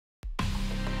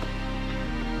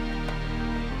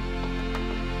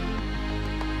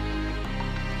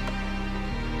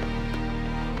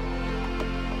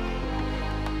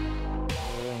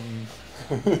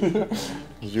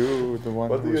You, the one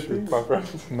What do who you should think, my friend?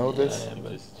 know this. Yeah,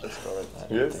 but it's just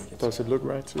correct. Yes? Does it look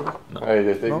right to you? No. Hey,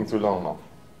 they're taking No? too long now.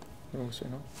 You say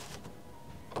no?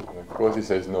 Of course he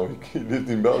says no, he lived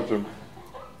in Belgium.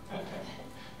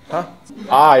 Huh?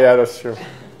 Ah, yeah, that's true.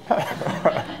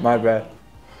 My bad.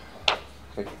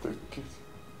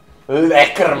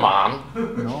 Lekker man!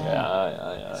 No.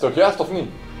 Ja. Is toch juist of niet?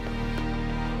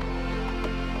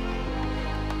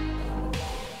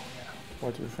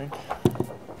 What do you think?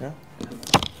 Yeah?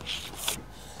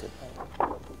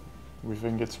 We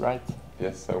think it's right.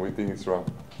 Yes, and we think it's wrong.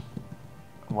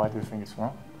 Why do you think it's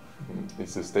wrong?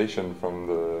 It's the station from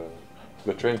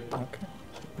the train. Okay.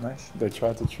 Nice. They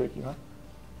tried to trick you, huh?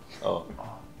 Oh.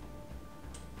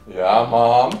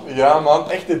 Ja man,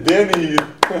 echte Danny hier.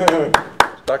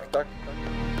 Tak, tak, tak.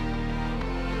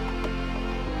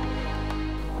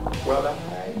 Well,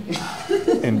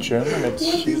 In German, it's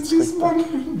what is this man?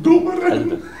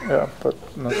 Dommeren. Yeah, but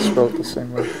not spelled the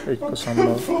same way. Because I'm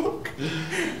not. Fuck.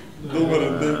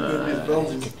 Dommeren, dat is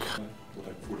Belgisch.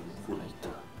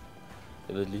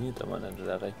 Jeg ved lige, der var noget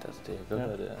der er rigtigt. Altså, det kan godt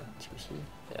være, det er... Skal vi sige?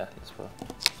 Ja, lad os prøve.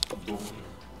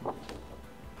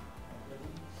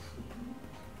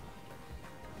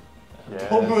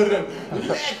 Dommeren.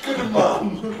 Lekker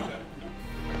man.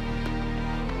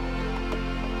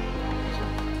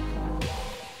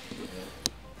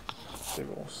 Det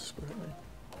er vores sgu heller ikke.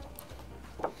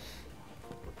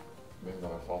 Ben je daar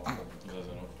vast? Dat is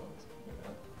een opvalt.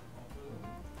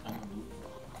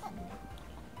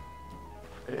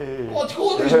 Hey. Wat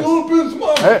gewoon is doelpunt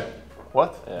man! Hey!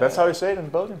 What? Yeah. That's how you say it in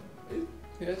Belgium?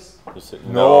 Yes. You say,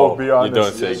 No, be honest. You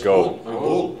don't say Yes, goal. Een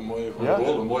goal. Een mooie goal. Ja? Een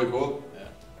goal, een mooie goal. Ja.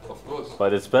 Of course.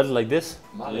 But it's spelled like this?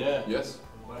 Yeah. Yes.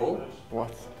 Goal.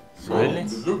 What? Really?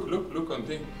 Look on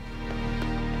thing.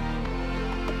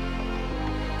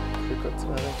 Det kan godt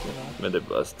være rigtigt, eller? Men det er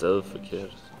bare stadig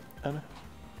forkert. Er det?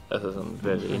 Altså sådan,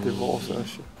 hvad er det Det er egentlig? vores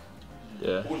også.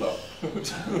 Ja. Olaf.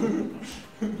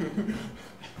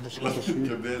 Det skal jeg sige. Ik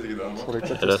heb deze gedaan Tror man. du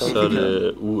ikke, at Ellers det så er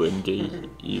det UNG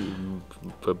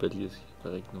på belgisk. Der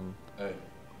er ikke nogen. Hey.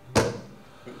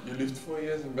 You lived 4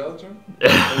 years in Belgium?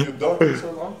 And you dog it so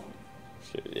long?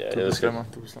 Ja, Du jeg ved bestemmer.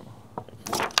 Du bestemmer.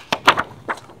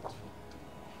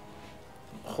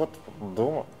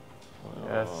 Godverdomme.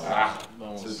 Yes.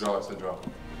 It's a draw, it's a draw.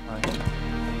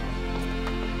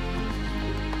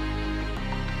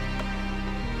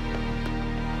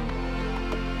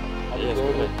 Jeg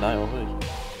skal ikke. Nej, overhovedet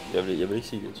ikke. Jeg vil ikke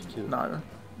sige det til Tyrkiet. Nej, men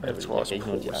jeg tror også, at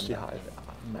Pols, de har et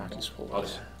mærkeligt sprog.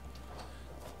 Også.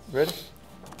 Ready?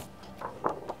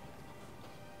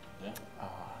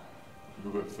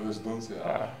 Look at first dance,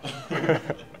 ja.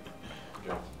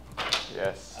 Ja.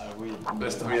 Yes.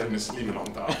 Best weer een slinger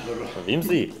aan tafel. Wem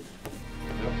sie?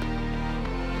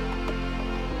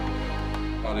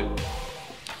 Allee.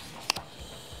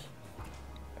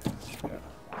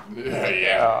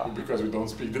 Yeah, because we don't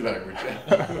speak the language.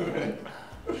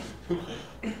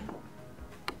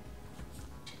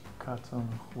 Katten,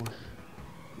 roes.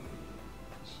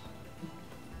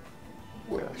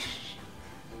 Yes.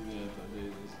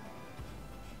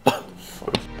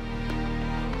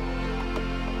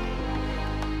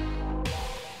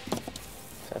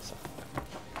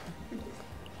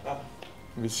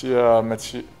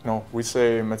 We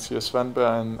say Mathias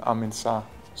Svanberg and Amin Sarr,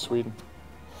 Sweden.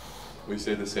 We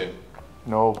say the same.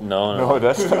 No. No,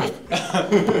 that's not.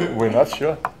 We're not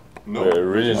sure. No, We're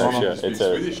really not we sure. speak It's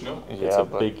a- Swedish, no? It's a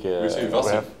big... We say we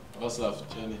Vasil. have- Vaslav,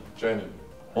 Jenny. Jenny.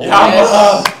 Ja,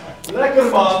 man!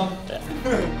 Lekker man!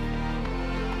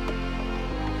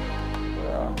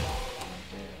 Ja.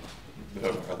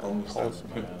 Dat gaat anders zijn.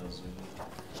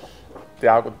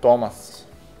 Thiago Thomas.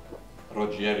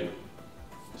 Rogério.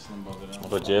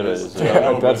 Rogério is...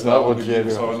 That's not Rogério.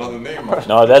 So another name, man.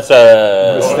 No, that's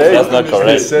Mistake. that's not He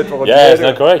correct. said Yeah, it's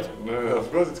not correct. No,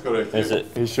 of course it's correct. Is it?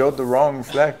 He showed the wrong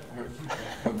flag.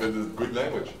 But it's good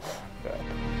language.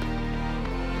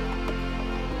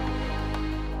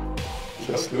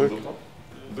 Just look.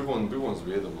 Doe gewoon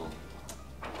Zweden, man.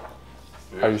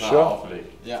 Are you sure?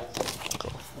 Ja.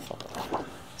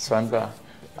 Svanberg.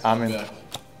 Amin. Berg.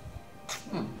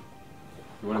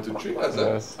 You wanted to trick us,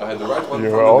 eh? Yes. I had the right one You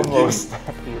from were the beginning. almost.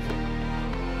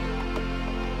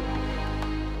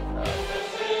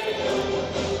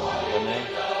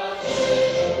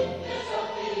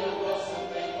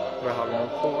 Hvad har vi nu?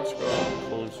 Polsk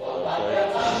og...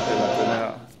 Eller den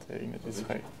her. Det er en af de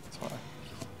tre, tror jeg.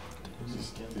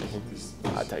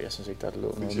 Nej, jeg synes ikke, der er det lå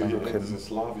noget, man kunne Het kende. is een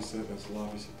Slavische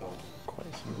taal.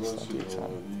 Kroatien, hvis der er de tager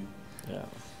den. Ja,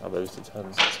 og hvad hvis de tager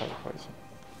den? Så tager vi Kroatien.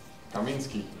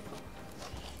 Kaminski.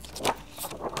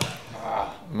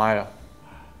 Meyer.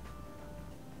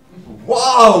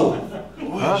 Wow!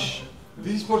 Oei.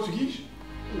 Dit is Portugies?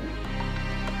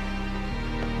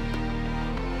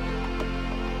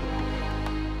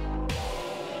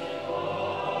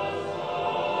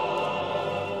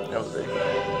 Ja, dat weet ik.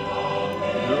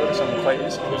 Het bloed is een klein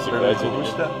is.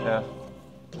 Roesten. Ja.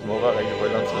 Het moet wel lekker voor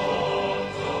je land zijn.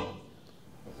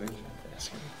 Wat denk je?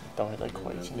 Ik dacht dat ik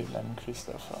gewoon iets in dit land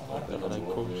Christophe. Ja, dat is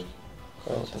komisch.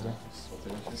 Wat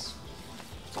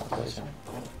denk je?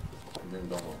 Ik denk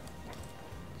dan wel.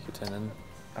 Goed zijn en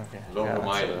Oké. Joakim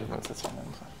Maehle. Dat zijn hem.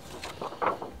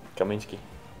 Kaminski.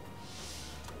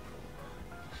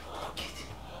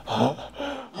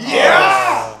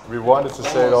 Yeah! We wanted to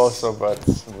say it also, but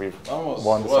we Almost.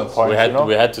 wanted some What? points, you know?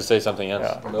 We had to say something else.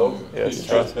 Yeah. No. Yes,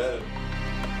 trust me.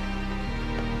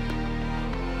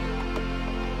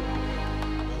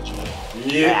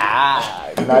 Yeah!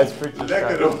 Nice picture.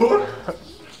 Lekker hoor!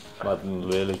 Wat een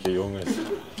lelijke jongens.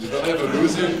 You don't have a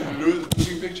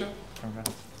losing picture? Okay.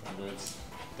 Do it.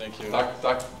 Thank you. Tak,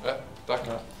 tak, tak.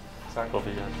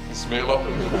 Koffie, ja.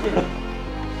 Smeerlappen.